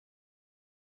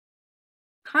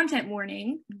Content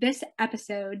warning. This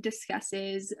episode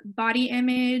discusses body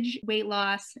image, weight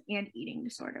loss, and eating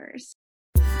disorders.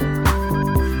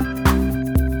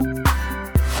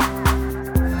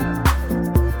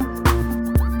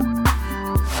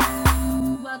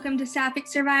 Welcome to Sapphic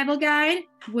Survival Guide,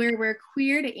 where we're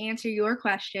queer to answer your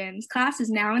questions. Class is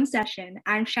now in session.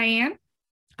 I'm Cheyenne.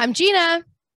 I'm Gina.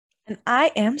 And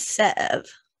I am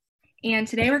Sev. And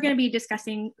today we're going to be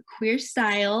discussing queer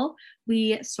style.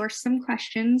 We sourced some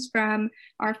questions from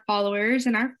our followers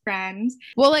and our friends.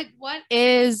 Well,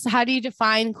 how do you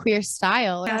define queer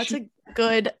style? That's a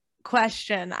good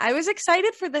question. I was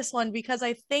excited for this one because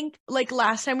I think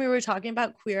last time we were talking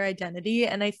about queer identity,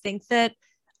 and I think that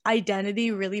identity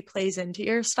really plays into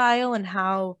your style and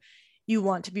how you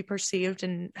want to be perceived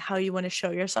and how you want to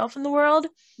show yourself in the world.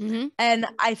 Mm-hmm. And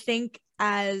I think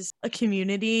as a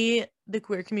community, the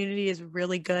queer community is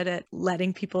really good at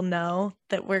letting people know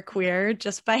that we're queer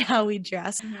just by how we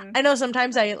dress. Mm-hmm. I know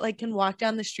sometimes I can walk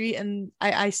down the street and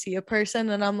I see a person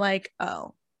and I'm like,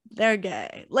 oh, they're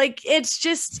gay. It's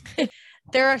just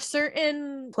there are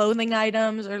certain clothing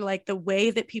items or the way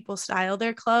that people style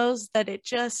their clothes that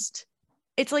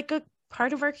it's like a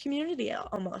part of our community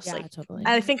almost. Yeah, totally.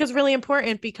 I think it's really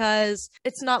important because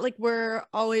it's not like we're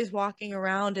always walking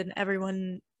around and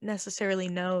everyone necessarily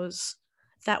knows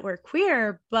that we're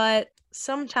queer, but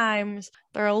sometimes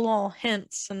there are little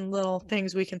hints and little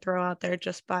things we can throw out there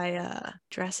just by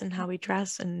dressing how we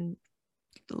dress and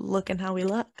looking how we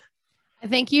look. I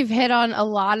think you've hit on a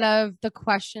lot of the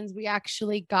questions we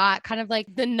actually got. Kind of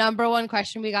the number one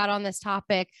question we got on this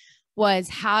topic was,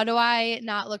 how do I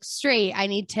not look straight? I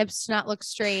need tips to not look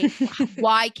straight.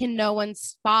 Why can no one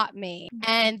spot me?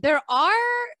 And there are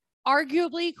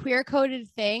arguably queer coded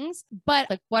things,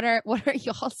 but what are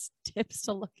y'all's tips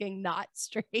to looking not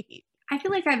straight? I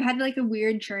feel like I've had a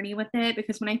weird journey with it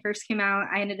because when I first came out,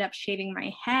 I ended up shaving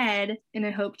my head in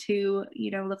a hope to,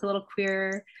 look a little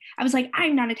queer. I was like,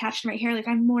 I'm not attached to my hair.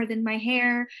 I'm more than my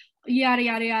hair, yada,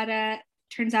 yada, yada.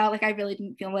 Turns out I really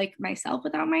didn't feel like myself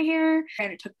without my hair,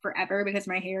 and it took forever because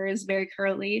my hair is very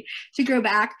curly to grow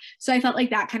back. So I felt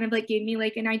like that kind of gave me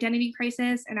an identity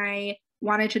crisis, and I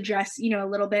wanted to dress, a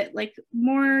little bit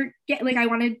more, I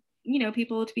wanted,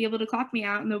 people to be able to clock me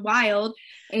out in the wild.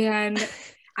 And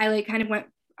I kind of went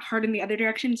hard in the other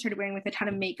direction and started wearing a ton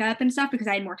of makeup and stuff because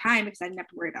I had more time because I didn't have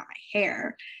to worry about my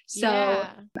hair. So yeah.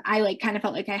 I kind of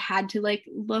felt like I had to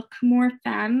look more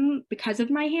femme because of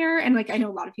my hair. And I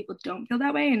know a lot of people don't feel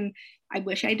that way, and I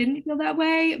wish I didn't feel that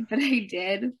way, but I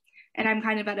did. And I'm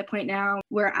kind of at a point now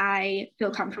where I feel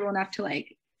comfortable enough to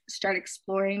start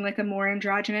exploring a more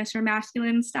androgynous or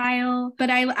masculine style. But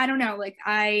I don't know,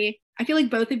 I feel like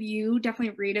both of you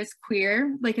definitely read as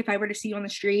queer. If I were to see you on the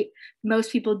street,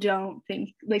 most people don't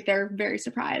think, they're very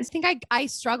surprised. I think I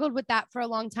struggled with that for a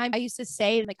long time. I used to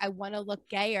say I want to look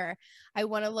gayer. I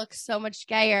want to look so much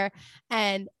gayer.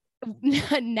 And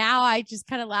now I just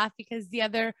kind of laugh because the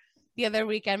other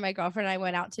weekend, my girlfriend and I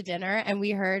went out to dinner and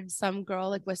we heard some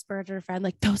girl whisper to her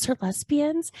friend, those are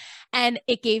lesbians. And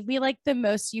it gave me the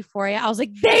most euphoria. I was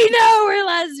like, they know we're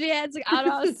lesbians. I don't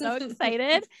know, I was so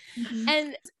excited. Mm-hmm.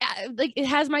 And it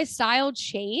has my style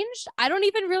changed. I don't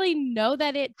even really know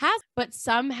that it has, but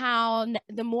somehow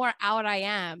the more out I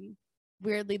am,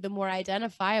 weirdly, the more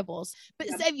identifiable. But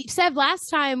Sev, last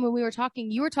time when we were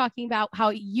talking, you were talking about how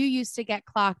you used to get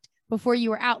clocked before you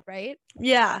were out, right?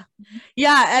 Yeah.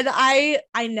 And I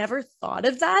never thought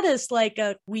of that as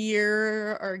a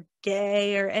queer or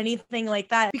gay or anything like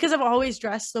that because I've always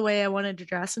dressed the way I wanted to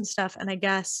dress and stuff. And I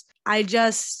guess I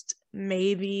just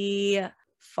maybe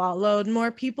followed more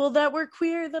people that were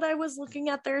queer that I was looking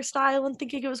at their style and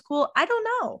thinking it was cool. I don't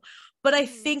know. But I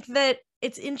think that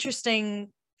it's interesting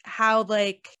how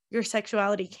your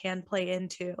sexuality can play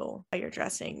into how you're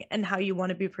dressing and how you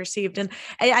want to be perceived. And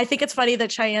I think it's funny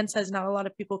that Cheyenne says not a lot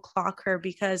of people clock her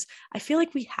because I feel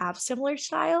like we have similar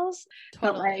styles.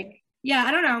 But yeah,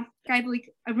 I don't know. I have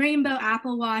a rainbow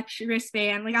Apple Watch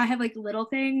wristband. I have little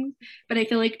things, but I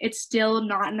feel it's still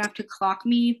not enough to clock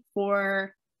me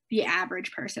for the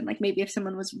average person. Maybe if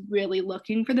someone was really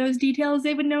looking for those details,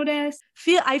 they would notice.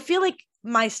 I feel like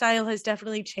my style has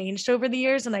definitely changed over the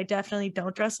years, and I definitely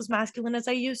don't dress as masculine as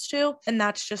I used to. And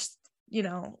that's just,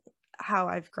 how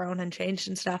I've grown and changed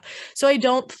and stuff. So I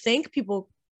don't think people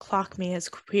clock me as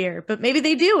queer, but maybe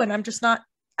they do. And I'm just not,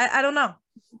 I don't know.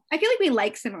 I feel like we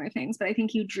like similar things, but I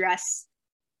think you dress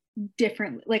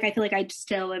differently. I feel like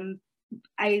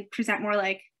I present more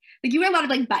you wear a lot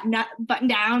of button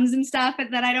downs and stuff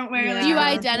that I don't wear. Yeah. Do you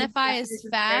identify as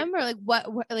femme, or what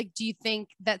do you think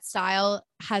that style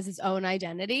has its own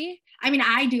identity? I mean,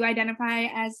 I do identify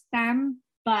as femme,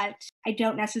 but I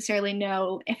don't necessarily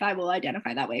know if I will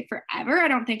identify that way forever. I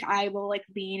don't think I will like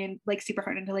lean in like super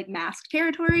hard into like mask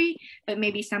territory, but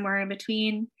maybe somewhere in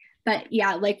between. But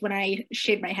yeah, like when I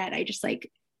shaved my head, I just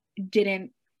like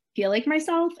didn't feel like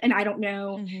myself. And I don't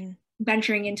know,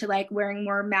 venturing into like wearing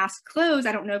more mask clothes,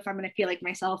 I don't know if I'm going to feel like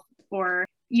myself or,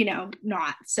 you know,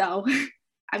 not. So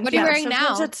what are you wearing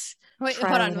now? Wait,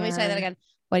 hold on. Let me say that again.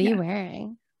 What are you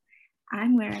wearing?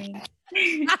 I'm wearing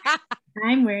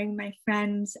my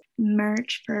friend's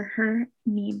merch for her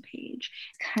meme page,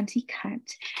 Cunty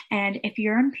Cunt. And if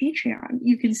you're on Patreon,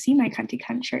 you can see my Cunty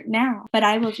Cunt shirt now, but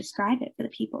I will describe it for the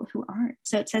people who aren't.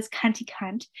 So it says Cunty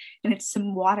Cunt, and it's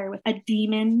some water with a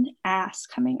demon ass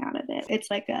coming out of it. It's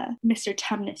like a Mr.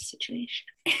 Tumnus situation.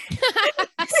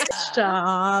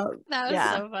 Stop. That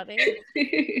was so funny.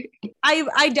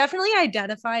 I definitely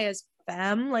identify as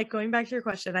femme, like going back to your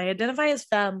question, I identify as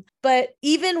femme, but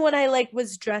even when I like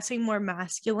was dressing more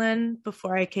masculine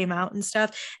before I came out and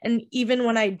stuff, and even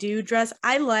when I do dress,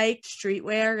 I like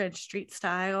streetwear and street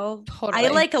style. Totally. I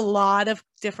like a lot of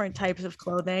different types of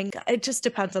clothing. It just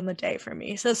depends on the day for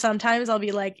me. So sometimes I'll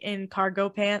be like in cargo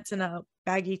pants and a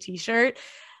baggy t-shirt,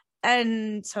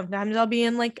 and sometimes I'll be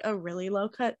in like a really low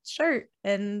cut shirt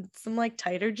and some like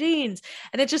tighter jeans,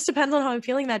 and it just depends on how I'm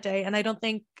feeling that day. And I don't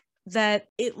think that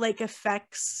it like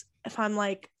affects if I'm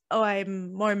like, oh,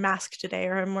 I'm more masked today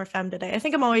or I'm more femme today. I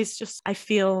think I'm always just, I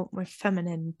feel more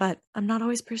feminine, but I'm not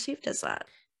always perceived as that.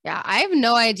 Yeah, I have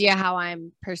no idea how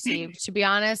I'm perceived, to be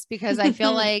honest, because I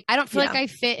feel like I don't feel like I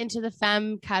fit into the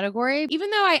femme category, even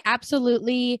though I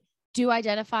absolutely do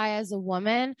identify as a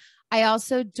woman. I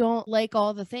also don't like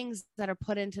all the things that are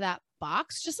put into that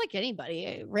box, just like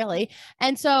anybody, really.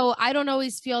 And so I don't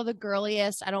always feel the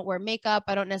girliest. I don't wear makeup.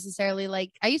 I don't necessarily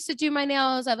like, I used to do my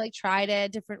nails. I've like tried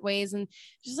it different ways and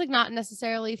just like not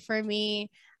necessarily for me.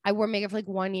 I wore makeup for like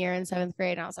 1 year in 7th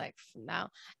grade and I was like, no.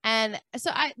 And so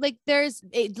I like, there's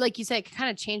it, like you said, it can kind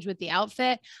of change with the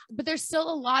outfit, but there's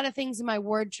still a lot of things in my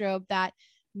wardrobe that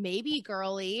maybe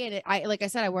girly. And I, like I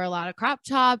said, I wear a lot of crop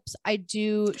tops. I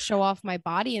do show off my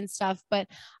body and stuff, but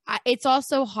it's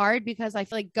also hard because I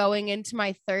feel like going into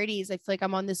my 30s, I feel like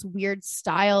I'm on this weird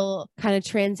style kind of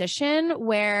transition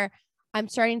where I'm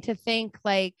starting to think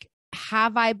like,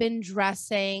 have I been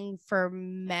dressing for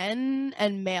men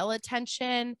and male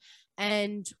attention?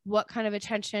 And what kind of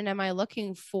attention am I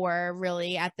looking for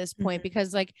really at this point?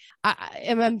 Because like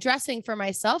I'm dressing for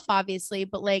myself, obviously,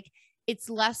 but like it's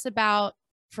less about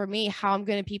for me how I'm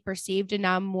going to be perceived and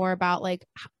now I'm more about like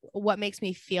what makes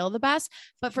me feel the best.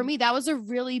 But for me, that was a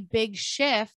really big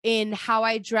shift in how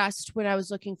I dressed when I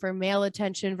was looking for male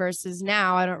attention versus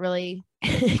now I don't really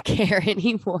care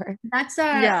anymore. That's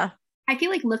yeah. I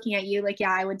feel like looking at you, like,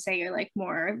 yeah, I would say you're like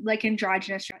more like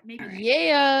androgynous. Maybe.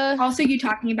 Yeah. Also, you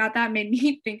talking about that made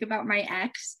me think about my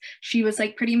ex. She was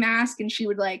like pretty masked and she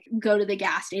would like go to the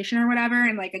gas station or whatever.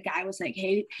 And like a guy was like,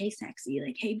 hey, sexy,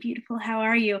 like, hey, beautiful, how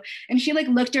are you? And she like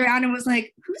looked around and was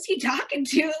like, who's he talking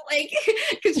to? Like,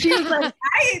 because she was like,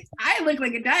 I look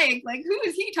like a dyke. Like, who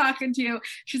is he talking to?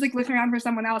 She's like looking around for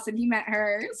someone else and he met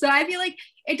her. So I feel like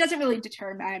it doesn't really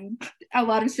deter men. A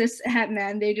lot of cis het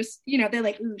men, they just, you know, they're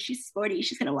like, ooh, she's sporty.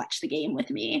 She's going to watch the game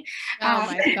with me. Oh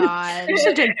my God. You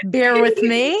should drink beer with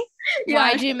me.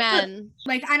 Why do men?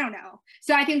 Like, I don't know.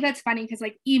 So I think that's funny because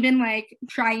like even like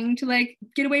trying to like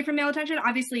get away from male attention,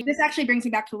 obviously this actually brings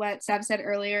me back to what Sev said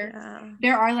earlier. Yeah.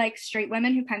 There are like straight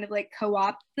women who kind of like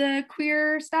co-opt the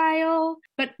queer style.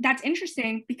 But that's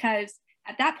interesting because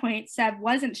at that point, Sev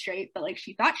wasn't straight, but like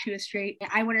she thought she was straight.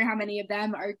 I wonder how many of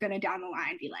them are gonna down the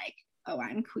line be like, oh,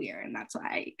 I'm queer and that's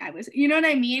why I was, you know what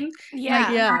I mean? Yeah.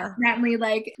 Like, accidentally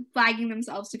like flagging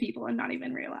themselves to people and not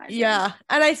even realizing. Yeah.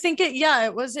 And I think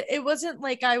it wasn't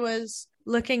like I was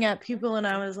looking at people and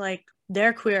I was like,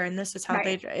 they're queer and this is how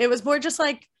they dress. It was more just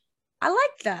like, I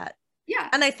like that. Yeah.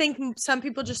 And I think some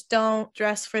people just don't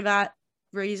dress for that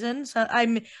reason. So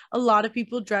a lot of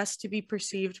people dress to be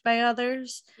perceived by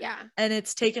others. Yeah. And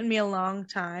it's taken me a long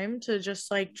time to just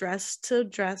like dress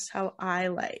how I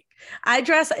like.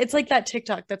 It's like that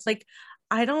TikTok that's like,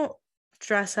 I don't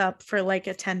dress up for like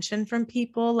attention from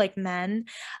people like men.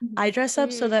 I dress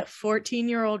up so that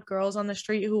 14-year-old girls on the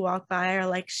street who walk by are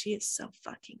like, she is so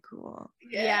fucking cool.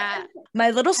 Yeah.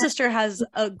 My little sister has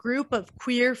a group of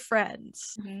queer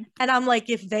friends. And I'm like,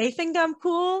 if they think I'm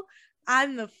cool,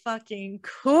 I'm the fucking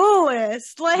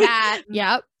coolest. Like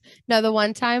yep. No, the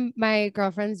one time my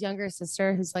girlfriend's younger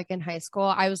sister, who's like in high school,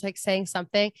 I was like saying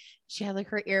something. She had like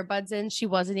her earbuds in. She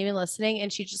wasn't even listening.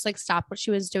 And she just like stopped what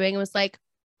she was doing and was like,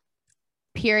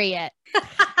 period.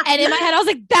 And in my head, I was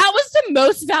like, that was the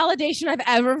most validation I've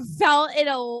ever felt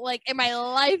in my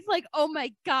life. Like, oh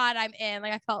my God, I'm in.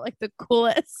 Like, I felt like the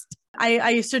coolest. I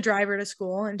used to drive her to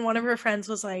school, and one of her friends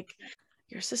was like,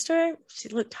 your sister, she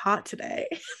looked hot today.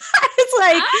 I was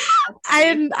like,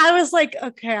 I was like,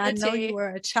 okay, I know you were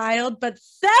a child, but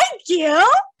thank you.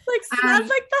 Like, sounds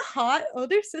like the hot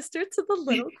older sister to the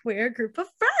little queer group of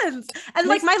friends. And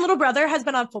like, my little brother has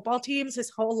been on football teams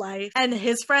his whole life, and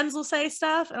his friends will say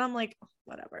stuff, and I'm like,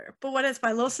 whatever. But when it's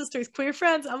my little sister's queer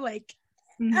friends, I'm like,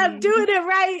 I'm doing it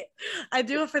right. I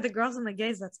do it for the girls and the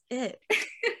gays. That's it.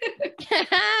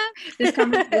 This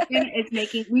conversation is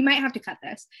making, we might have to cut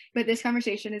this, but this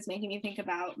conversation is making me think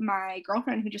about my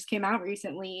girlfriend who just came out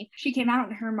recently. She came out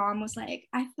and her mom was like,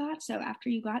 I thought so after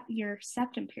you got your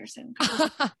septum piercing.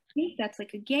 I think that's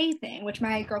like a gay thing, which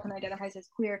my girlfriend identifies as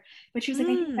queer, but she was like,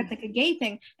 I think that's like a gay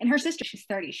thing. And her sister, she's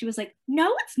 30, she was like,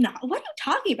 no, it's not. What are you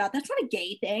talking about? That's not a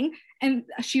gay thing. And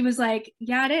she was like,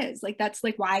 yeah, it is. Like, that's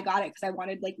like why I got it, because I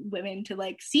wanted like women to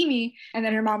like see me. And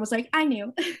then her mom was like, I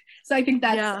knew. So I think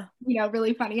that's you know,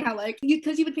 really funny how like,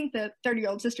 because you would think the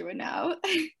 30-year-old sister would know.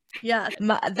 Yeah,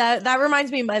 that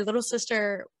reminds me, my little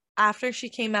sister, after she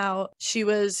came out, she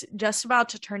was just about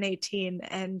to turn 18,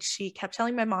 and she kept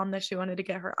telling my mom that she wanted to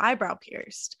get her eyebrow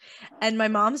pierced. And my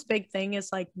mom's big thing is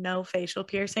like no facial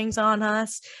piercings on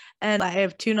us. And I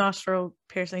have 2 nostril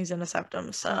piercings and a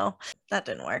septum, so that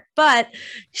didn't work. But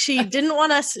she didn't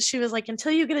want us, she was like,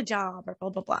 until you get a job or blah,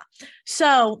 blah, blah.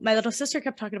 So my little sister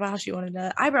kept talking about how she wanted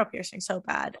an eyebrow piercing so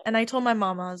bad. And I told my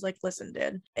mom, I was like, listen,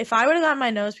 dude, if I would have gotten my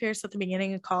nose pierced at the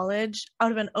beginning of college, I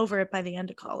would have been over it by the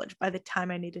end of college, by the time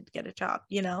I needed to get a job,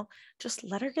 you know? Just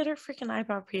let her get her freaking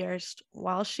eyebrow pierced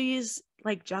while she's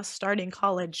like just starting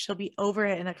college. She'll be over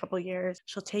it in a couple years.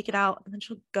 She'll take it out, and then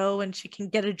she'll go and she can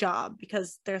get a job,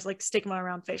 because there's like stigma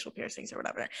around facial piercings or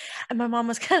whatever. And my mom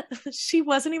was she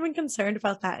wasn't even concerned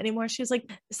about that anymore. She was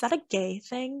like, is that a gay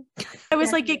thing? I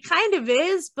was like, it kind of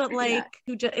is, but like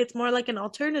it's more like an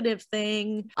alternative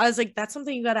thing. I was like, that's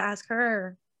something you got to ask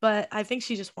her. But I think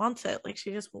she just wants it. Like,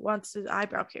 she just wants the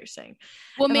eyebrow piercing.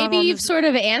 Well, and maybe you've sort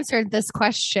of answered this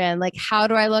question. Like, how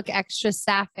do I look extra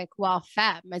sapphic while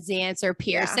femme? Is the answer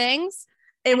piercings?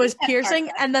 Yeah. It was piercing.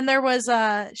 And then there was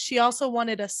she also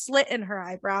wanted a slit in her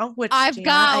eyebrow, which I've Gina,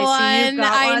 got one.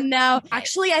 I know.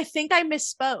 Actually, I think I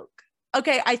misspoke.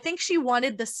 Okay, I think she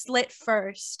wanted the slit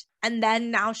first, and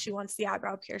then now she wants the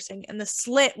eyebrow piercing. And the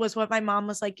slit was what my mom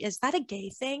was like, is that a gay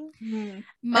thing?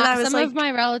 Some of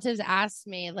my relatives asked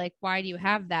me, like, why do you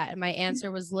have that? And my answer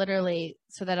was literally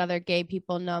so that other gay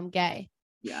people know I'm gay.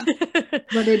 Yeah.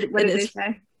 What did they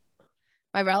say?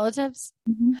 My relatives?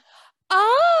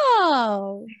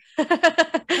 Oh.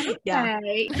 Yeah.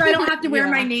 So I don't have to wear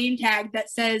my name tag that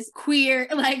says queer,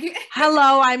 like,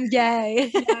 hello, I'm gay.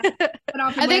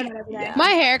 I think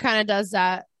my hair kind of does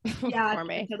that. Yeah, for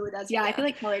me. it totally does. Yeah, I feel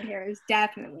like colored hair is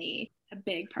definitely a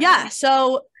big part. Yeah,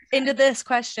 so into this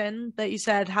question that you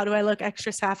said, how do I look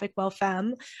extra sapphic while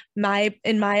femme?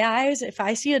 In my eyes, if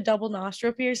I see a double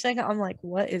nostril piercing, I'm like,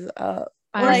 what is up?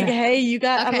 Like, hey, you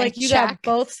got, I'm like, you got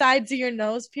both sides of your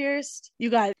nose pierced. You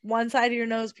got one side of your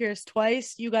nose pierced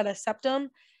twice. You got a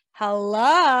septum.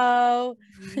 Hello.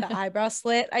 The eyebrow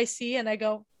slit I see, and I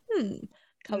go,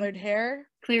 colored hair.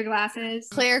 Clear glasses.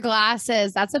 Clear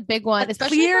glasses. That's a big one.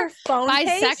 Especially clear for phone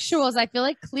bisexuals. Case? I feel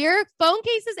like clear phone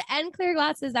cases and clear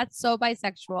glasses. That's so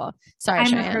bisexual. Sorry, I'm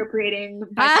Cheyenne. appropriating.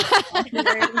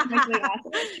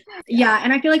 Yeah,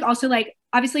 and I feel like also, like,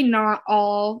 obviously not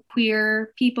all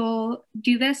queer people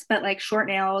do this, but like short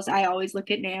nails, I always look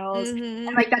at nails. And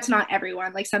like, that's not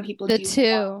everyone. Like, some people the do.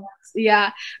 Two.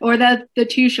 Yeah. Or the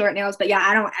 2 short nails. But yeah,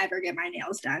 I don't ever get my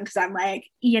nails done, because I'm like,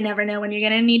 you never know when you're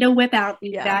gonna need to whip out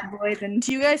these bad boys. And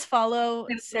do you guys follow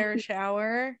Sarah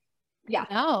Shower? Yeah.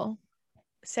 No.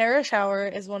 Sarah Shower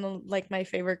is one of like my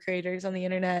favorite creators on the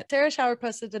internet. Sarah Shower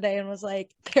posted today and was like,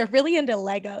 they're really into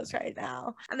Legos right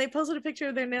now. And they posted a picture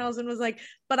of their nails and was like,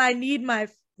 but I need my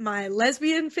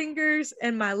lesbian fingers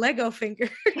and my Lego fingers.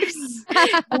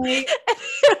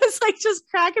 It was like just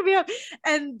cracking me up.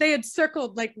 And they had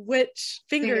circled like which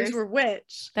fingers were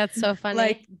which. That's so funny.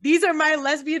 Like, these are my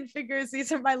lesbian fingers,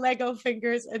 these are my Lego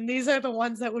fingers, and these are the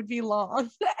ones that would be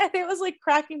long. And it was like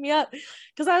cracking me up,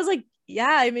 because I was like,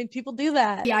 yeah, I mean, people do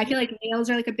that. Yeah, I feel like nails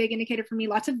are like a big indicator for me.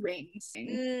 Lots of rings.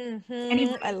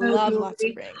 I love lots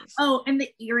of rings. Oh, and the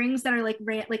earrings that are like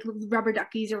like rubber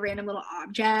duckies or random little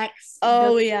objects.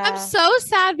 Oh, yeah. I'm so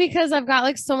sad because I've got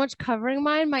like so much covering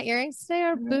mine. My earrings today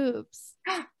are boobs.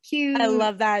 Cute. I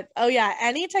love that. Oh yeah,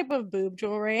 any type of boob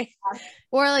jewelry.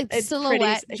 Or like It's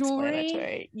silhouette pretty jewelry.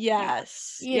 explanatory.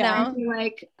 Yes. You yeah. know? I feel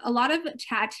like a lot of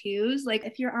tattoos, like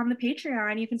if you're on the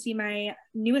Patreon, you can see my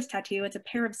newest tattoo. It's a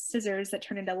pair of scissors that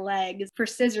turn into legs for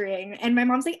scissoring. And my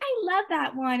mom's like, I love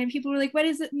that one. And people were like, what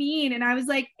does it mean? And I was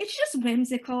like, it's just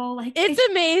whimsical. Like It's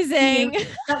amazing. cute.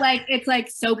 But like it's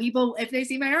like so people, if they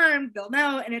see my arm, they'll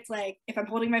know. And it's like if I'm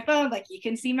holding my phone, like you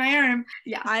can see my arm.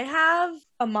 Yeah. I have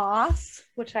a moth,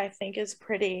 which I think is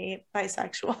pretty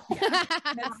bisexual.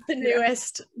 That's the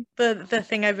newest, the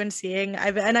thing I've been seeing.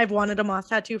 I've wanted a moth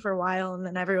tattoo for a while, and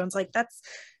then everyone's like, "That's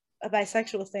a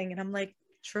bisexual thing," and I'm like,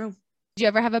 "True." Do you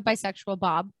ever have a bisexual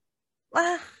bob?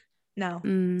 No.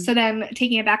 So then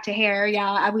taking it back to hair,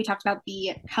 yeah, we talked about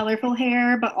the colorful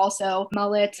hair, but also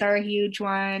mullets are a huge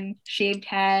one, shaved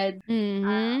head.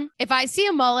 If I see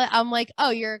a mullet, I'm like,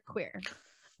 oh, you're queer.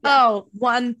 Oh,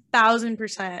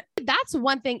 1000%. That's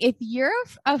one thing. If you're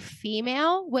a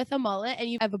female with a mullet and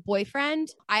you have a boyfriend,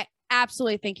 I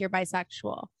absolutely think you're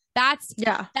bisexual. That's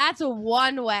a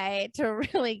one way to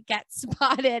really get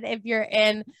spotted if you're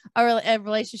in a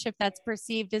relationship that's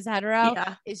perceived as hetero.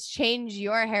 Is change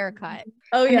your haircut.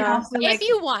 Oh yeah, also, if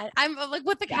you want. I'm like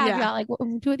with the caveat, like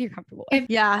do what you're comfortable with.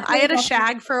 I had a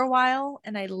shag for a while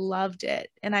and I loved it,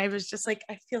 and I was just like,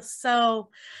 I feel so.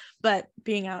 But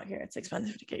being out here, it's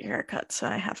expensive to get your hair cut, so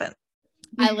I haven't.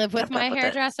 I live with my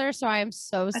hairdresser, so I am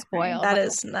so spoiled. That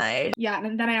is nice. Yeah,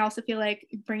 and then I also feel like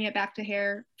bringing it back to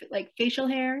hair, like facial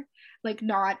hair, like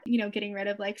not, getting rid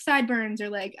of like sideburns or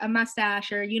like a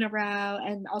mustache or unibrow,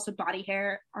 and also body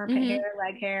hair, armpit hair,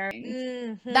 leg hair.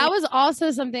 That was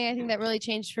also something I think that really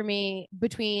changed for me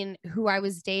between who I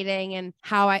was dating and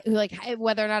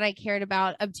whether or not I cared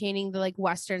about obtaining the like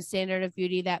Western standard of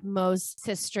beauty that most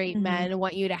cis straight men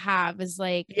want you to have, is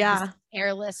like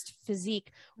hairless physique.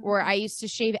 Or I used to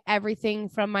shave everything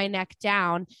from my neck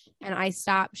down, and I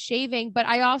stopped shaving. But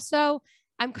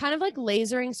I'm kind of like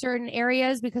lasering certain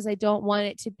areas because I don't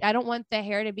want the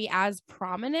hair to be as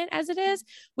prominent as it is,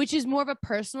 which is more of a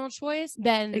personal choice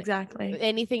than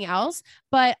anything else.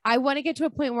 But I want to get to a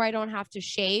point where I don't have to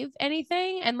shave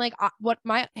anything. And like what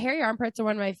my hairy armpits are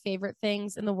one of my favorite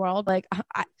things in the world. Like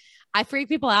I freak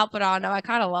people out, but I don't know, I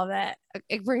kind of love it.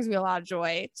 It brings me a lot of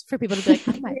joy for people to be like,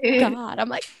 oh my God. I'm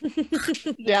like,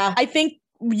 yeah. I think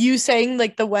you saying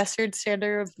like the Western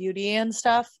standard of beauty and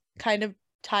stuff kind of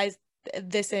ties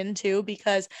this in too,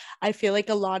 because I feel like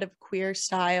a lot of queer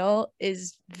style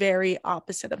is very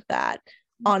opposite of that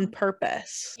on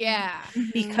purpose.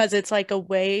 Because it's like a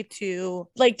way to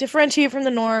like differentiate from the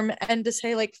norm and to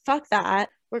say like, fuck that,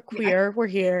 we're queer, we're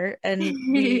here, and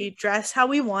we dress how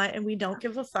we want, and we don't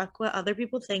give a fuck what other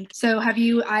people think. So have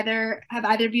either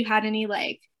of you had any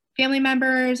like family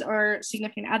members or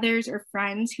significant others or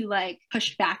friends who like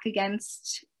pushed back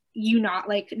against you not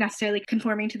like necessarily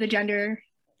conforming to the gender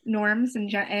norms and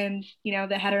the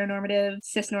heteronormative,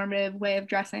 cisnormative way of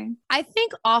dressing? I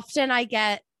think often I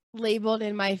get labeled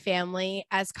in my family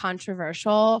as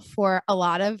controversial for a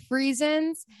lot of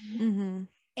reasons.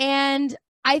 And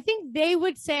I think they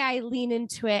would say I lean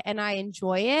into it and I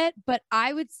enjoy it, but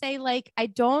I would say like I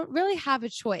don't really have a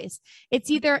choice. It's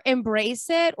either embrace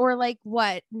it or like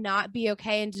not be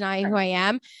okay and deny who I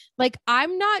am. Like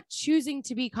I'm not choosing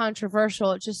to be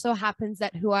controversial. It just so happens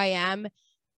that who I am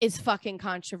is fucking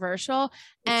controversial,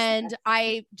 and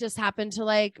I just happen to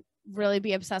like really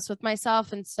be obsessed with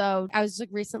myself. And so I was like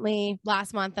recently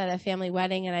last month at a family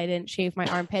wedding, and I didn't shave my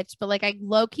armpits, but like I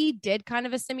low-key did kind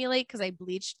of assimilate because I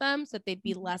bleached them so that they'd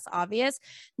be less obvious,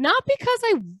 not because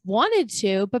I wanted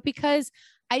to, but because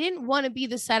I didn't want to be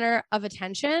the center of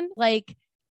attention. Like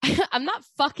I'm not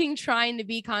fucking trying to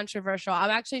be controversial. I'm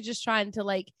actually just trying to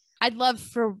like, I'd love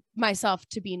for myself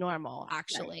to be normal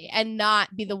actually, and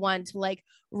not be the one to like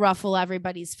ruffle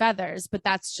everybody's feathers. But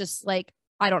that's just like,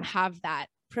 I don't have that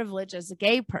privilege as a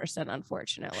gay person,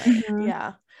 unfortunately.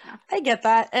 Yeah, I get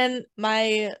that. And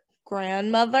my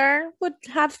grandmother would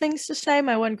have things to say.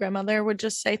 My one grandmother would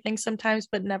just say things sometimes,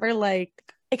 but never like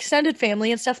extended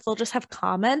family and stuff. They'll just have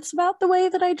comments about the way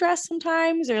that I dress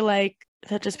sometimes, or like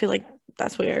they'll just be like,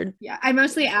 that's weird. Yeah, I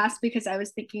mostly asked because I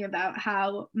was thinking about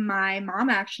how my mom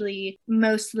actually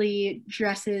mostly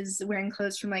dresses wearing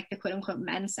clothes from like the quote unquote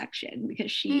men's section,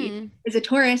 because she is a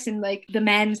Taurus and like the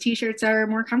men's t-shirts are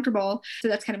more comfortable. So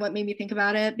that's kind of what made me think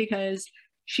about it, because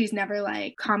she's never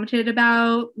like commented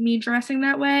about me dressing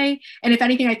that way. And if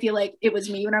anything, I feel like it was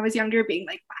me when I was younger being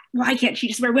like, why can't she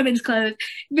just wear women's clothes?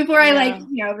 Before I like, Yeah.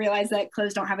 you know, realized that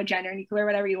clothes don't have a gender and you can wear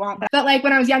whatever you want. But like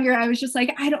when I was younger, I was just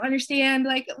like, I don't understand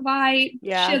like why she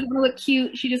Yeah. doesn't want to look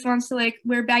cute. She just wants to like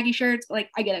wear baggy shirts. Like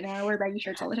I get it now. I wear baggy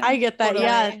shirts all the time. I get that.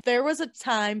 Yeah. Totally. There was a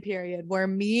time period where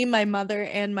me, my mother,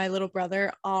 and my little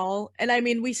brother all, and I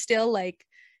mean, we still like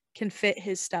can fit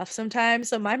his stuff sometimes.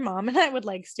 So my mom and I would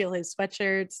like steal his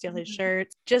sweatshirts, steal his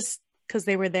shirts, just because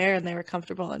they were there and they were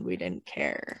comfortable and we didn't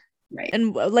care. Right.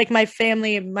 And like my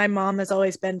family, my mom has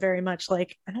always been very much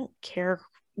like, I don't care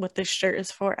what this shirt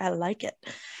is for. I like it.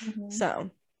 So,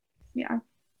 yeah.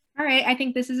 All right. I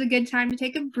think this is a good time to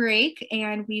take a break,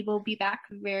 and we will be back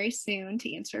very soon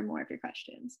to answer more of your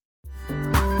questions.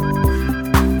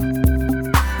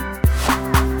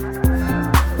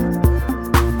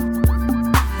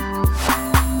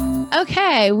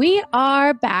 Okay, we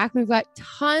are back. We've got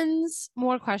tons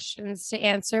more questions to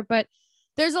answer, but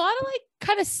there's a lot of like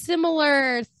kind of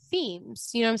similar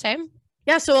themes. You know what I'm saying?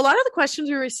 yeah. So a lot of the questions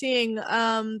we were seeing,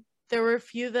 there were a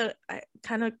few that I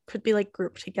kind of could be like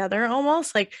grouped together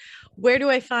almost. Like, where do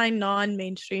I find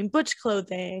non-mainstream butch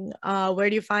clothing? Where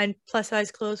do you find plus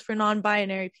size clothes for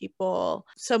non-binary people?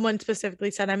 Someone specifically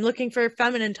said, I'm looking for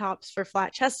feminine tops for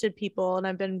flat-chested people, and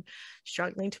I've been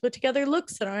struggling to put together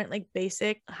looks that aren't like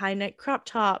basic high neck crop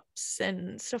tops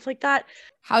and stuff like that.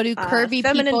 How do curvy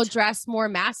feminine people dress more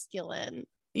masculine?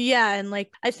 Yeah, and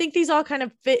like I think these all kind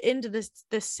of fit into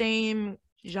the same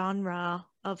genre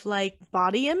of like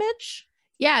body image.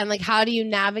 Yeah, and like how do you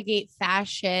navigate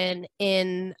fashion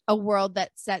in a world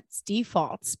that sets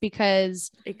defaults?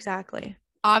 Because Exactly.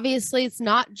 obviously it's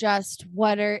not just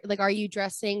are you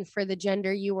dressing for the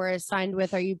gender you were assigned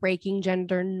with? Are you breaking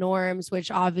gender norms,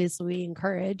 which obviously we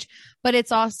encourage, but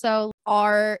it's also,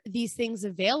 are these things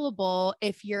available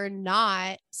if you're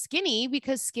not skinny?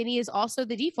 Because skinny is also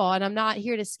the default, and I'm not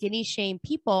here to skinny shame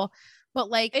people, but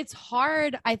like it's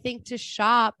hard, I think, to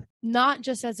shop not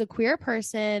just as a queer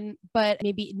person, but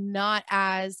maybe not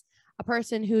as a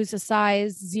person who's a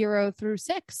size 0 through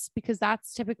 6, because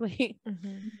that's typically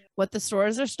what the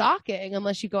stores are stocking,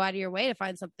 unless you go out of your way to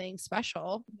find something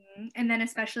special. And then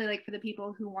especially like for the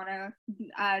people who want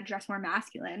to dress more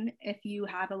masculine, if you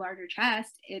have a larger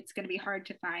chest, it's going to be hard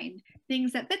to find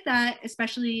things that fit that,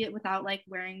 especially without like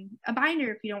wearing a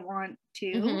binder if you don't want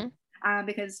to.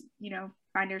 Because, you know,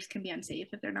 binders can be unsafe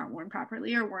if they're not worn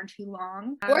properly or worn too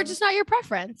long. Or just not your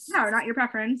preference. No, not your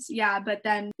preference. Yeah. But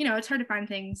then, you know, it's hard to find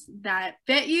things that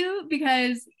fit you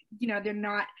because, you know, they're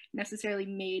not necessarily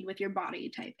made with your body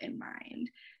type in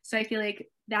mind. So I feel like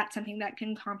that's something that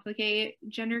can complicate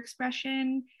gender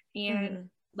expression and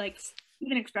like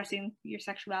even expressing your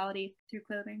sexuality through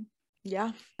clothing.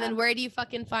 Yeah. Then where do you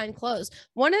fucking find clothes?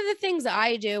 One of the things that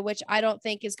I do, which I don't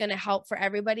think is going to help for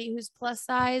everybody who's plus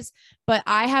size, but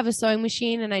I have a sewing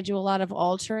machine and I do a lot of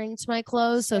altering to my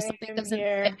clothes. So something doesn't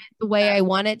fit the way I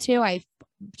want it to, I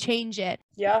change it.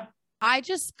 Yeah. I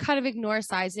just kind of ignore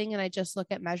sizing and I just look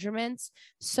at measurements.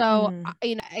 So,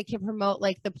 you know, I can promote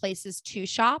like the places to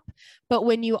shop, but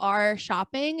when you are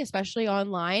shopping, especially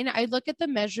online, I look at the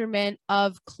measurement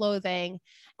of clothing.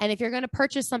 And if you're going to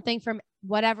purchase something from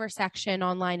whatever section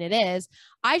online it is,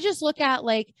 I just look at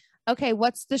like, okay,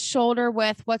 what's the shoulder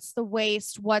width? What's the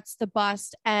waist? What's the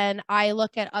bust? And I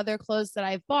look at other clothes that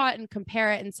I've bought and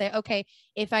compare it and say, okay,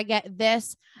 if I get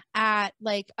this at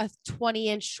like a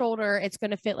 20-inch shoulder, it's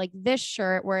going to fit like this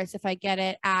shirt. Whereas if I get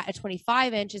it at a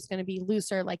 25-inch, it's going to be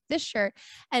looser like this shirt.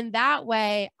 And that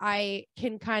way I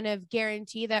can kind of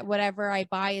guarantee that whatever I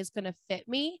buy is going to fit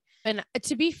me. And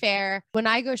to be fair, when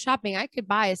I go shopping, I could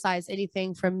buy a size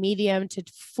anything from medium to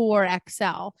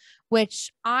 4XL,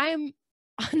 which I'm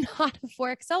not a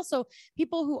 4XL. So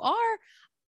people who are,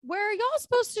 where are y'all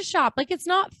supposed to shop? Like, it's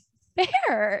not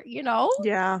fair, you know?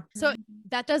 Yeah. So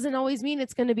that doesn't always mean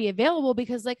it's going to be available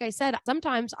because, like I said,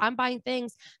 sometimes I'm buying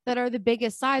things that are the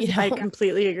biggest size. Yeah, I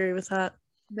completely agree with that.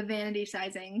 The vanity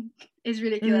sizing is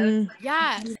ridiculous.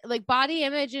 Yeah. Like body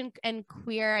image and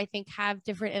queer, I think, have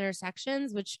different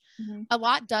intersections, which a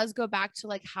lot does go back to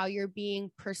like how you're being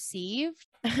perceived.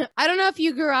 I don't know if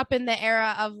you grew up in the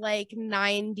era of like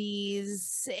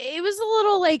 90s. It was a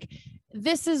little like,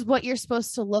 this is what you're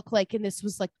supposed to look like. And this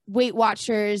was like Weight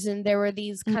Watchers. And there were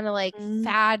these kind of like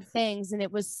fad things, and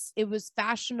it was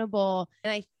fashionable.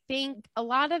 And I think a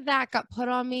lot of that got put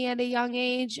on me at a young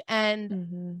age,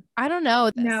 and I don't know.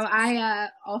 No, I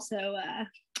also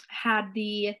had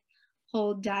the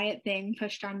whole diet thing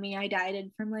pushed on me. I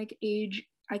dieted from like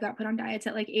I got put on diets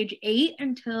at like age 8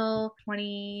 until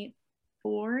 20,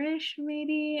 4-ish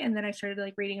maybe, and then I started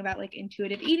like reading about like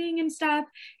intuitive eating and stuff,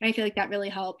 and I feel like that really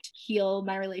helped heal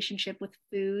my relationship with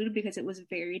food because it was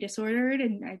very disordered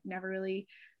and I've never really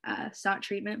sought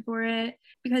treatment for it,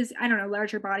 because I don't know,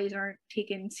 larger bodies aren't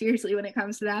taken seriously when it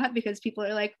comes to that, because people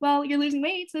are like, well, you're losing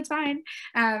weight, so it's fine,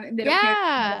 and they don't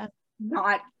care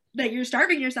not that you're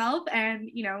starving yourself and,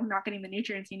 you know, not getting the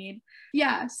nutrients you need.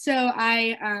 Yeah, so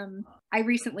I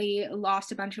recently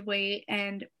lost a bunch of weight,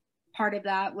 and part of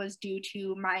that was due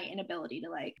to my inability to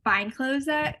like find clothes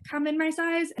that come in my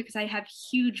size, because I have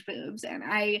huge boobs and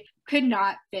I could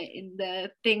not fit in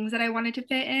the things that I wanted to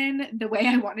fit in the way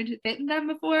I wanted to fit in them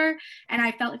before. And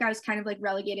I felt like I was kind of like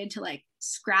relegated to like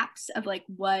scraps of like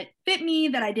what fit me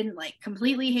that I didn't like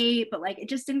completely hate, but like it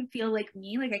just didn't feel like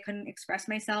me. Like I couldn't express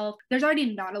myself. There's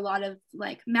already not a lot of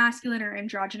like masculine or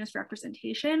androgynous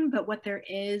representation, but what there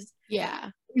is,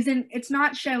 it's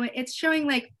not showing, it's showing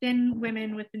like thin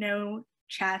women with no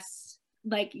chests.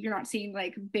 Like you're not seeing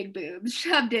like big boobs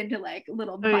shoved into like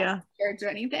little skirts or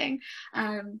anything.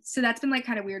 So that's been like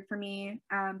kind of weird for me.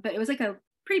 But it was like a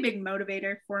pretty big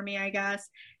motivator for me, I guess,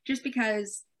 just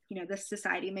because, you know, this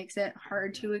society makes it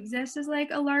hard to exist as like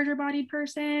a larger bodied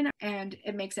person, and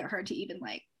it makes it hard to even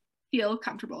like feel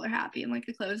comfortable or happy in like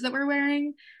the clothes that we're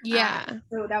wearing.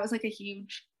 So that was like a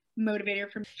huge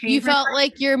motivator for me. You felt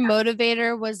like your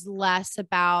motivator was less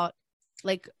about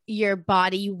like your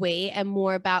body weight and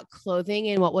more about clothing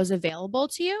and what was available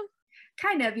to you?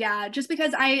 Kind of, yeah. Just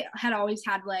because I had always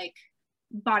had like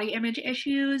body image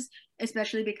issues,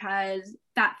 especially because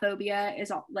fat phobia is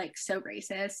all, like so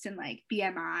racist, and like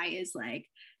BMI is like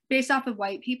based off of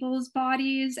white people's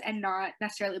bodies and not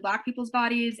necessarily Black people's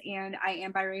bodies. And I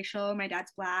am biracial. My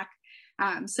dad's Black.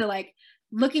 So like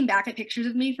looking back at pictures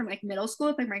of me from like middle school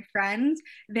with like my friends,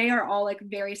 they are all like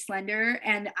very slender,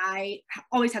 and I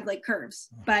always had like curves,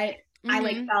 but I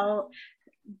like felt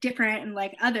different and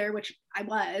like other, which I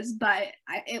was, but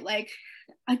I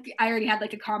already had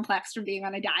like a complex from being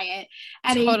on a diet.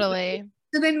 Totally.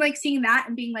 So then like seeing that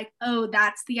and being like, oh,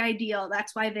 that's the ideal.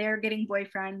 That's why they're getting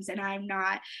boyfriends and I'm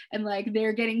not. And like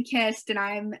they're getting kissed and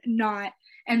I'm not.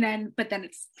 And then, but then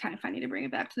it's kind of funny to bring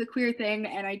it back to the queer thing.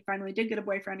 And I finally did get a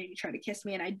boyfriend and he tried to kiss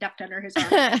me and I ducked under his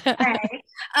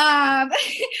arm.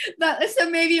 But so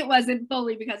maybe it wasn't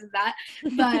fully because of that.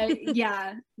 But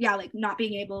yeah, like not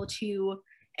being able to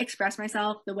express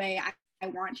myself the way I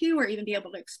want to, or even be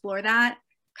able to explore that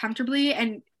comfortably.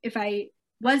 And if I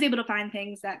was able to find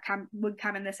things that would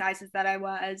come in the sizes that I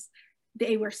was,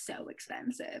 they were so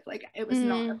expensive. Like it was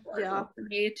not affordable for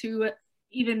me to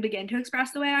even begin to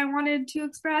express the way I wanted to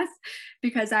express,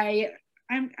 because I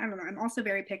don't know, I'm also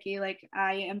very picky. Like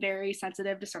I am very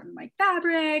sensitive to certain like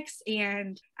fabrics,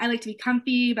 and I like to be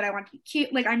comfy, but I want to be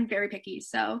cute. Like I'm very picky.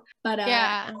 So, but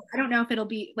I don't know if it'll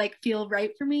be like feel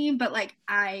right for me, but like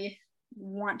I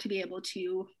want to be able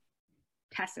to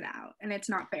test it out. And it's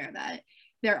not fair that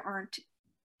there aren't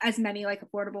as many like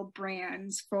affordable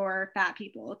brands for fat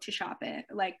people to shop it,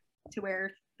 like to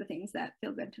wear the things that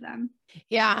feel good to them.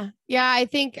 Yeah. I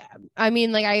think, I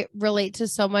mean, like I relate to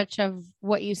so much of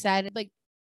what you said. Like,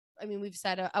 I mean, we've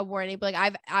said a warning, but like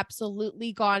I've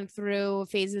absolutely gone through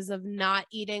phases of not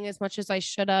eating as much as I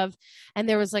should have. And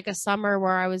there was like a summer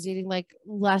where I was eating like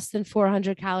less than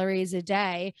 400 calories a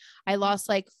day. I lost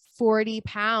like 40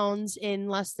 pounds in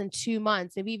less than 2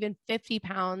 months, maybe even 50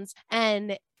 pounds.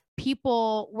 And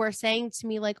people were saying to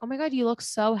me like, oh my God, you look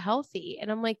so healthy.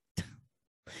 And I'm like,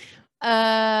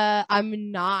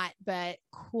 I'm not, but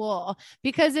cool.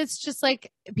 Because it's just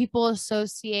like people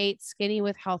associate skinny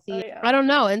with healthy. I don't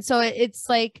know. And so it's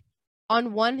like,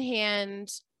 on one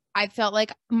hand, I felt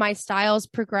like my styles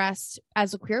progressed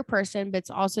as a queer person, but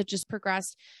it's also just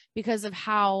progressed because of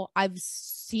how I've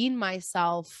seen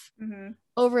myself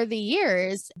over the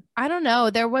years. I don't know.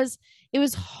 It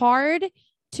was hard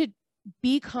to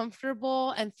be comfortable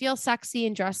and feel sexy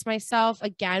and dress myself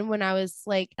again when I was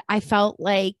like, I felt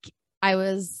like I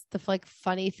was the like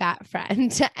funny fat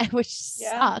friend, which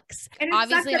sucks. And it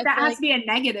obviously sucks that has to be a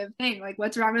negative thing. Like,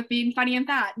 what's wrong with being funny and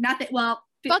fat? Nothing. Well,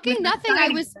 fucking nothing.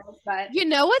 You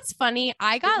know what's funny?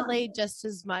 I got laid just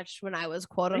as much when I was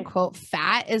quote unquote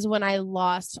fat as when I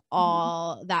lost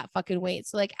all that fucking weight.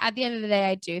 So like at the end of the day,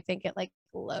 I do think it like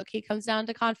low-key comes down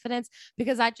to confidence,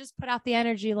 because I just put out the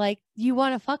energy like, you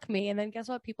want to fuck me, and then guess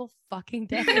what? People fucking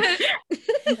did.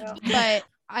 But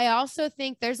I also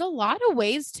think there's a lot of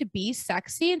ways to be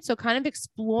sexy, and so kind of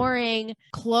exploring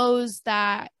clothes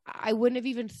that I wouldn't have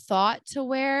even thought to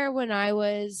wear when I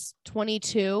was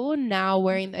 22, now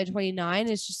wearing at 29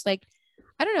 is just like,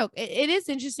 I don't know. It is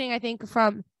interesting, I think,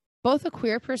 from both a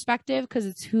queer perspective, because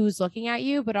it's who's looking at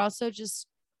you, but also just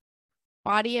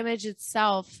body image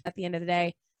itself at the end of the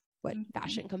day. what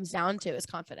fashion comes down to, is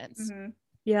confidence.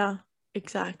 Yeah,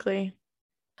 exactly.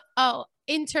 Oh,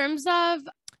 in terms of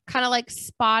kind of like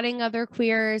spotting other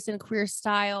queers and queer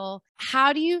style,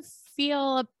 how do you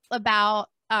feel about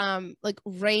like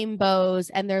rainbows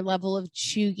and their level of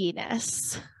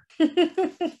chugginess?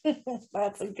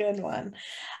 That's a good one.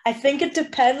 I think it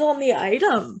depends on the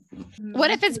item.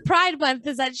 What if it's Pride Month?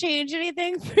 Does that change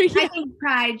anything for you? I think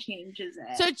Pride changes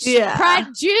it. So Pride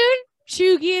June,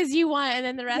 chuggy as you want, and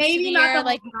then the rest Maybe of the not year the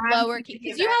like whole lower time, key.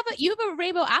 Because you have a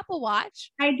rainbow Apple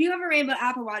Watch. I do have a rainbow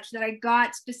Apple Watch that I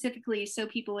got specifically so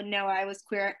people would know I was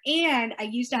queer. And I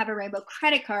used to have a rainbow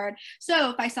credit card.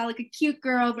 So if I saw like a cute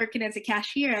girl working as a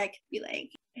cashier, I could be like,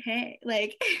 hey,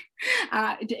 like,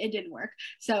 it didn't work.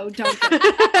 So don't.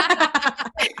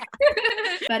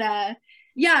 But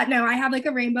yeah, no, I have like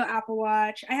a rainbow Apple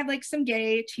Watch. I have like some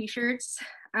gay t-shirts.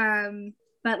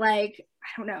 But like, I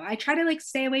don't know. I try to like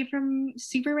stay away from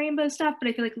super rainbow stuff, but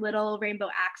I feel like little rainbow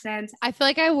accents. I feel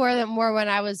like I wore them more when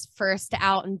I was first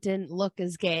out and didn't look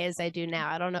as gay as I do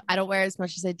now. I don't know. I don't wear as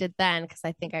much as I did then because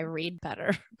I think I read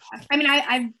better. I mean,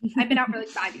 I've been out for like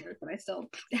 5 years, but I still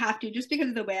have to just because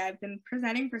of the way I've been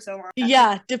presenting for so long.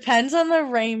 Yeah, depends on the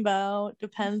rainbow,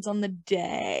 depends on the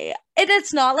day. And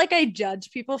it's not like I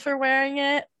judge people for wearing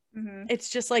it. It's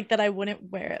just like that I wouldn't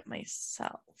wear it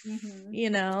myself.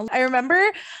 You know, I remember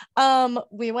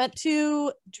we went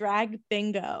to drag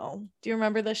bingo. Do you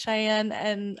remember the Cheyenne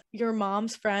and your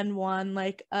mom's friend won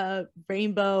like a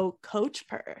rainbow Coach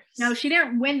purse? No, she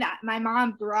didn't win that. My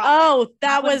mom brought. Oh,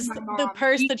 that was the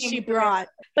purse that she brought,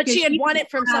 but she had won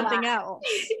it from something else.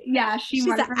 Yeah, she's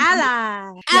an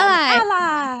ally.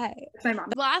 My mom.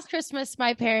 Last Christmas,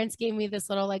 my parents gave me this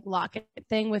little like locket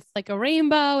thing with like a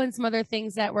rainbow and some other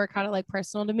things that were kind of like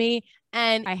personal to me.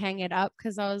 And I hang it up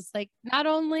because I was like, not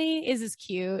only is this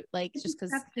cute, like just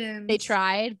because they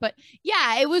tried, but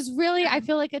yeah, it was really, I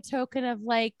feel like a token of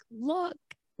like, look,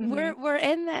 we're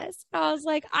in this. I was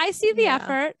like, I see the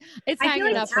effort. It's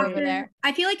hanging up over there.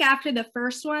 I feel like after the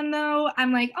first one though,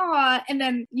 I'm like, oh, and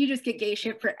then you just get gay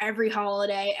shit for every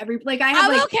holiday. Like I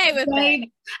have, I'm okay with it.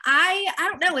 I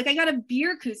don't know, like I got a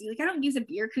beer koozie. Like I don't use a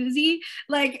beer koozie.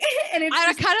 Like, and it's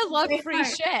I kind of love free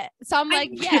shit. So I'm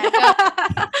like,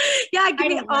 yeah, yeah, give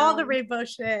me all the rainbow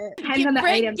shit. Depends on the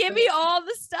item. Give me all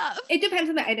the stuff. It depends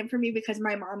on the item for me because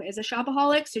my mom is a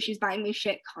shopaholic, so she's buying me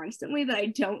shit constantly that I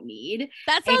don't need.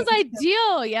 That sounds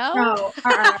ideal, yo. No,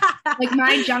 like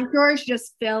my junk drawers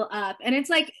just fill up, and it's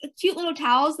like cute little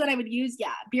towels that I would use.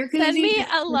 Yeah, beer koozies. Send me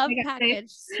a love package.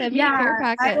 Send me a care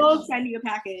package. I will send you a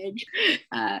package.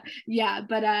 Yeah,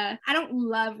 but I don't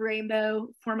love rainbow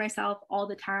for myself all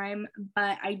the time,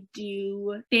 but I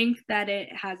do think that it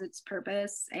has its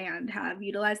purpose and have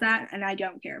utilized that, and I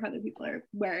don't care if other people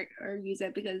wear it or use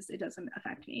it because it doesn't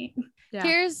affect me. Yeah.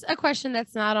 Here's a question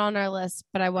that's not on our list,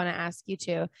 but I want to ask you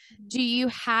too. Do you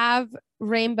have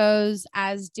rainbows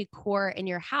as decor in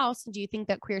your house? And do you think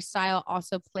that queer style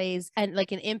also plays an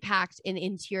impact in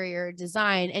interior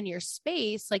design and your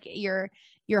space, like your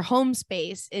home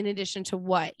space, in addition to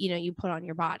what, you put on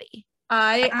your body?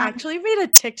 I actually made a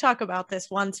TikTok about this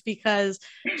once because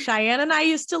Cheyenne and I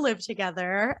used to live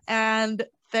together, and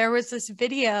there was this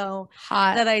video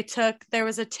that I took. There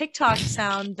was a TikTok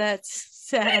sound that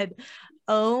said,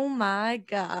 "Oh my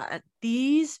God,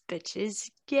 these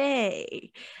bitches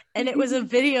gay." And it was a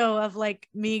video of like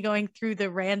me going through the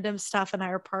random stuff in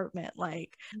our apartment,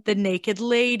 like the naked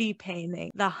lady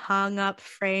painting, the hung up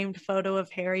framed photo of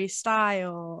Harry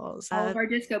Styles, all of our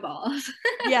disco balls.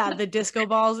 Yeah, the disco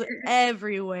balls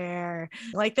everywhere.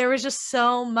 Like there was just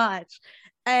so much.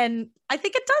 And I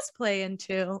think it does play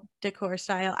into decor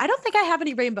style. I don't think I have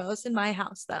any rainbows in my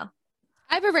house though.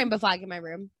 I have a rainbow flag in my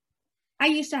room. I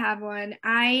used to have one.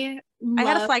 I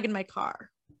had a flag in my car.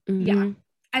 Yeah.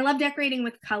 I love decorating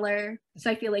with color. So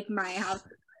I feel like my house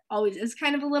always is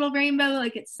kind of a little rainbow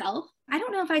like itself. I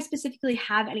don't know if I specifically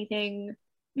have anything,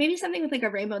 maybe something with like a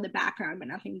rainbow in the background, but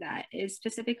nothing that is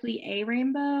specifically a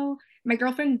rainbow. My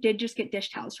girlfriend did just get dish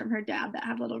towels from her dad that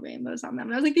have little rainbows on them.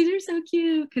 And I was like, these are so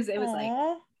cute. Because it was like,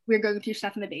 we were going through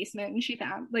stuff in the basement and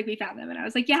we found them, and I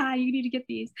was like, yeah, you need to get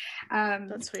these.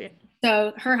 That's sweet.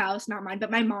 So her house, not mine,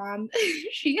 but my mom,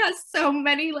 she has so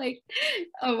many, like,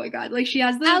 oh my God, like she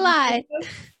has the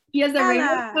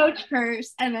rainbow Coach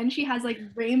purse, and then she has like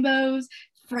rainbows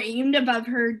framed above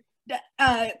her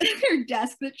her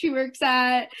desk that she works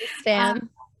at.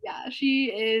 Yeah, she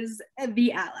is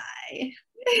the ally.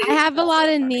 I have a lot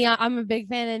of neon. I'm a big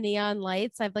fan of neon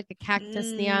lights. I have like a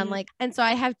cactus neon, and so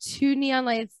I have 2 neon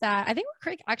lights that I think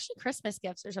were actually Christmas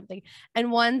gifts or something.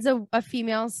 And one's a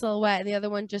female silhouette, and the other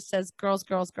one just says "girls,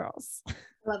 girls, girls."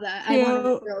 Love that. I wanted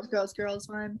a girls, girls, girls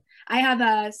one. I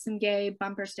have some gay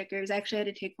bumper stickers. I actually had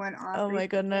to take one off. Oh my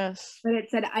goodness. But it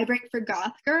said, I break for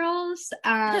goth girls.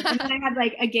 And then I had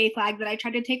like a gay flag that I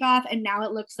tried to take off. And now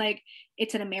it looks like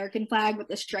it's an American flag, but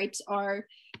the stripes are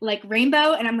like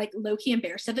rainbow. And I'm like low-key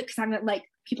embarrassed of it because I'm like,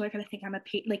 people are going to think I'm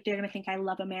they're going to think I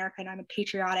love America and I'm a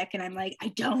patriotic. And I'm like, I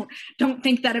don't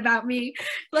think that about me.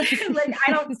 like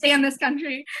I don't stand this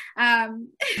country. But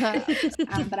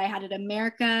I had an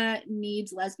America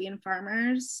Needs Lesbian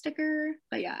Farmers sticker.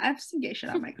 But yeah, I have some gay shit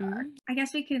on my car. I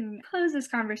guess we can close this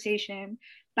conversation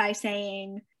by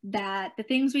saying that the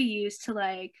things we use to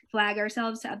like flag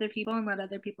ourselves to other people and let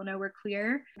other people know we're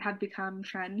queer have become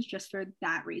trends just for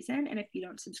that reason. And if you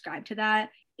don't subscribe to that,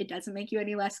 it doesn't make you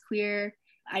any less queer.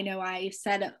 I know I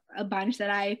said a bunch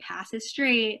that I pass as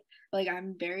straight, like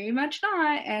I'm very much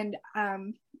not. And,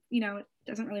 it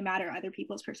doesn't really matter other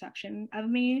people's perception of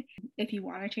me. If you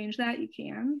want to change that, you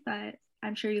can, but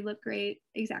I'm sure you look great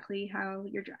exactly how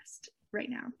you're dressed right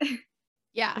now.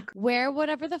 Yeah. Wear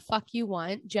whatever the fuck you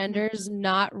want. Gender's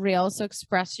not real. So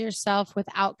express yourself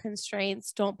without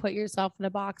constraints. Don't put yourself in a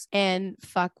box and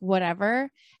fuck whatever.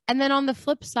 And then on the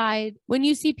flip side, when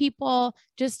you see people,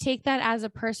 just take that as a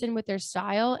person with their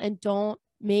style and don't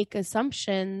make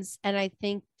assumptions. And I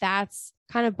think that's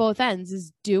kind of both ends,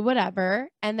 is do whatever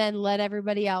and then let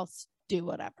everybody else do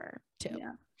whatever too.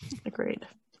 Yeah. Agreed.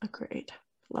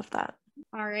 Love that.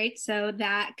 All right, so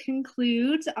that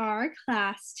concludes our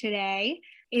class today.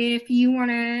 If you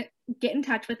want to get in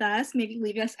touch with us, maybe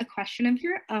leave us a question of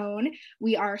your own.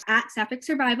 We are at Sapphic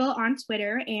Survival on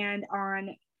Twitter and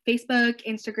on Facebook,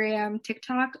 Instagram,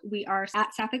 TikTok. We are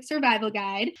at Sapphic Survival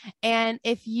Guide. And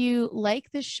if you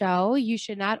like the show, you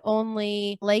should not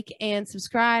only like and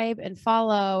subscribe and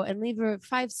follow and leave a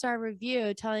 5-star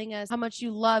review telling us how much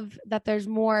you love that there's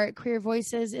more queer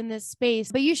voices in this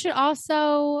space, but you should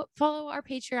also follow our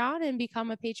Patreon and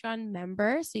become a Patreon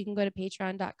member. So you can go to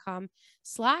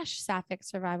patreon.com/Sapphic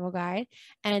Survival Guide.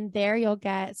 And there you'll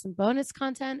get some bonus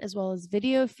content as well as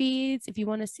video feeds if you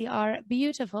want to see our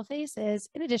beautiful faces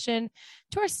in addition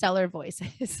to our stellar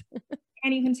voices.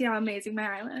 And you can see how amazing my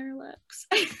eyeliner looks.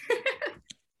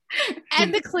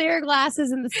 And the clear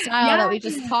glasses and the style that we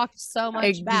just talked so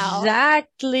much about.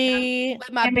 Exactly.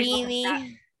 With my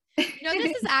beanie.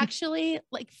 This is actually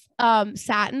like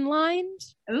satin lined.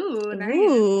 Ooh, nice.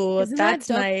 Ooh, that's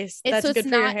nice. That's good it's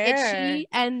for your not hair. itchy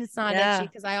and it's not itchy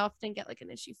because I often get like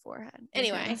an itchy forehead.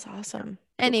 Anyway, that's awesome.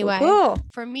 Anyway, cool.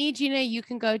 For me, Gina, you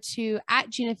can go to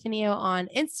 @GinaFinio on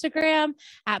Instagram,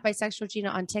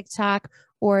 @BisexualGina on TikTok,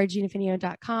 or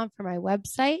GinaFinio.com for my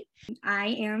website. I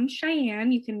am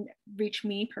Cheyenne. You can reach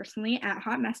me personally at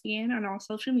Hot Mesbian on all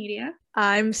social media.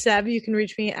 I'm Seb. You can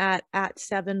reach me at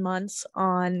 7 months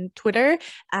on Twitter,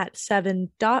 at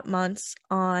 7.months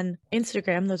on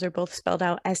Instagram. Those are both spelled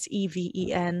out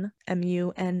SEVENMUNS,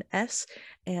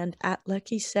 and at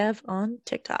Lucky Sev on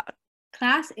TikTok.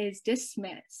 Class is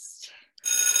dismissed.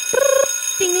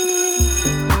 Ding, ding, ding.